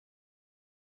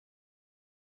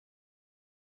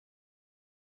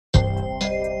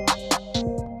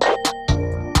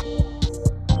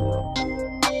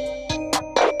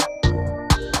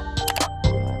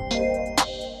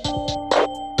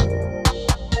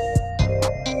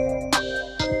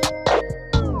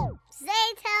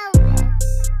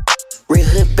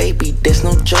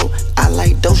joke. I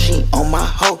like dope, she on my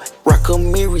hoe. Rock a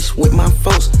mirrors with my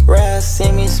folks. Ride,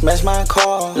 send me, smash my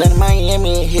car. Land in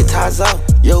Miami, hit ties out.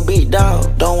 Yo, big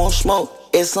dog, don't want smoke.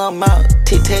 It's something out,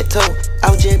 tic-tac-toe.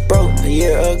 I was just broke a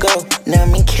year ago. Now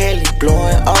I'm in Cali,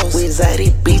 blowing off. With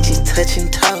Zaytoven beaches, touching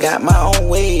toes. Got my own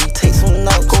wave, take some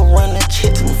notes. Go run the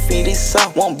chip to my feet, it's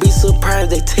soft. Won't be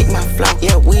surprised, they take my flow.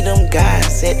 Yeah, we them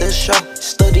guys at the show.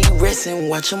 Study wrestling,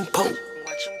 watch them poke.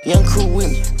 Young crew with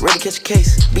me, ready to catch a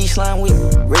case. Beach line with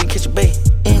me, ready to catch a bait.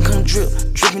 Income drip,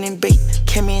 dripping in bait.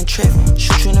 Came in traffic,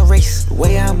 shoot you in a race. The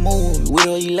way I move, with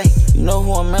or you late. You know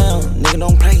who I'm on, nigga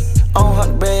don't play. On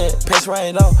hunt bad, pass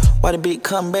right off. Why the beat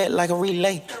come back like a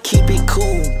relay? Keep it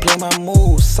cool, play my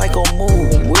moves, psycho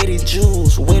move. With it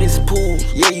jewels, with his pool.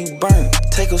 Yeah, you burnt,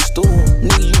 take a stool.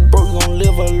 Nigga, you broke, you gon'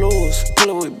 live or lose.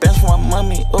 Pull up with bands for my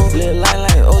mommy, oh. Little line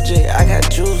like OJ, I got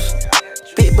juice.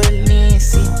 Big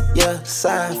Balenci, yeah,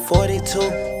 size 42.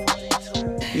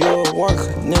 You a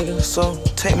worker, nigga, so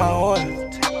take my order.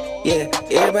 Yeah,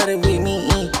 everybody with me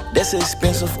in, that's an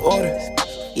expensive order.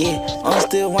 Yeah, I'm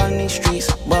still running these streets,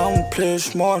 but I'm a player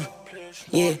smarter.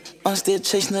 Yeah, I'm still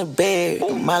chasing the bag,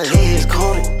 my legs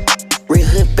coated. Real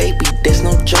hood baby, that's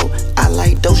no joke. I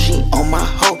like dope, she on my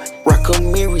hoe. Rock a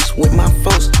mirrors with my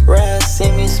folks. Ride,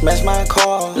 send me, smash my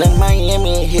car. Land in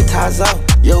Miami, hit ties out.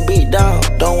 Yo, big dog,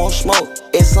 don't want smoke.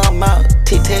 It's something out,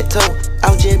 tic-tac-toe.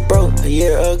 I was just broke a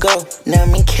year ago. Now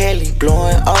I'm in Cali,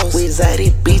 blowing off. With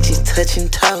Zaytoven beaches, touching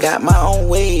toes. Got my own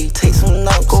wave, take some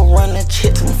notes. Go run the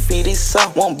chip to my feet, it's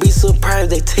soft. Won't be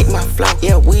surprised, they take my flow.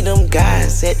 Yeah, we them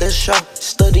guys at the show.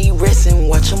 Study wrestling,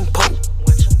 watch them poke.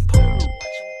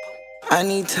 I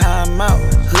need time out,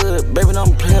 hood, baby,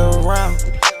 don't play around.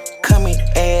 Come and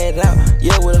add out,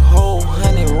 yeah, with a whole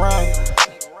 100 round.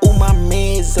 Ooh, my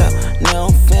meds out, now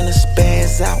I'm finna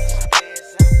spaz out.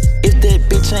 If that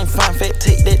bitch ain't fine, fat,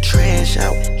 take that trash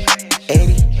out.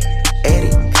 Addy,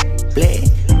 black,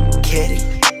 caddy,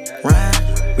 rhyme,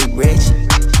 we ratchet,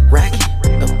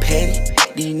 rockin', a patty.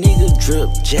 These niggas drip,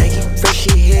 jackin', fresh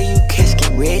shit here, you catch,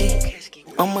 get ready.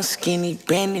 I'm a skinny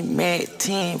bandit, mad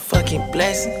 10, fucking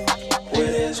blessing. With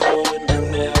this world,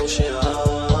 them the ocean,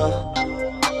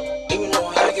 Even though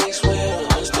I can't swim,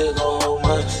 I'm still gon' hold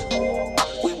much.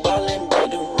 We ballin' by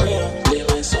the rim,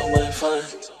 living so much fun.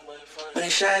 When they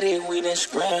shot it, we done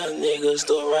scram, niggas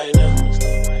still right now.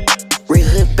 Real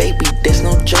hood baby, that's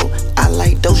no joke. I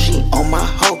like dope, she on my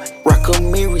hoe. Rock a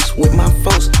mirrors with my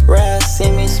folks. Ride,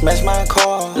 send me, smash my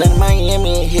car. Land in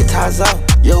Miami, hit ties out.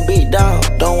 Yo, big dog,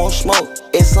 don't want smoke.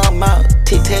 It's something out,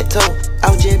 tic-tac-toe.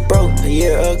 I was just broke a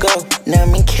year ago. Now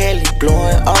I'm in Cali,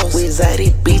 blowing off. With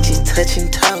Zaytoven beaches, touching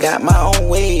toes. Got my own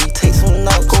wave, take some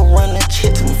notes. Go run the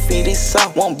chip to my feet, it's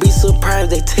soft. Won't be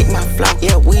surprised, they take my flow.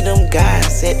 Yeah, we them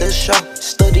guys at the show.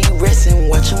 Study wrestling,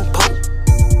 watch them poke.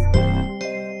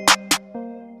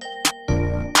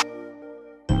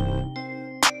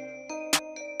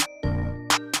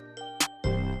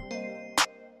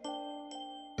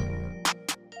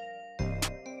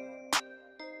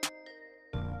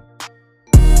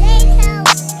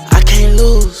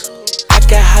 I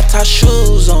got Hightop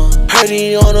shoes on. Heard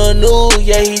he on the news,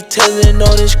 yeah, he telling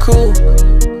on his crew.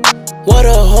 What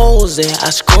a hoes at, I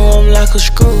screw him like a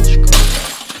screw.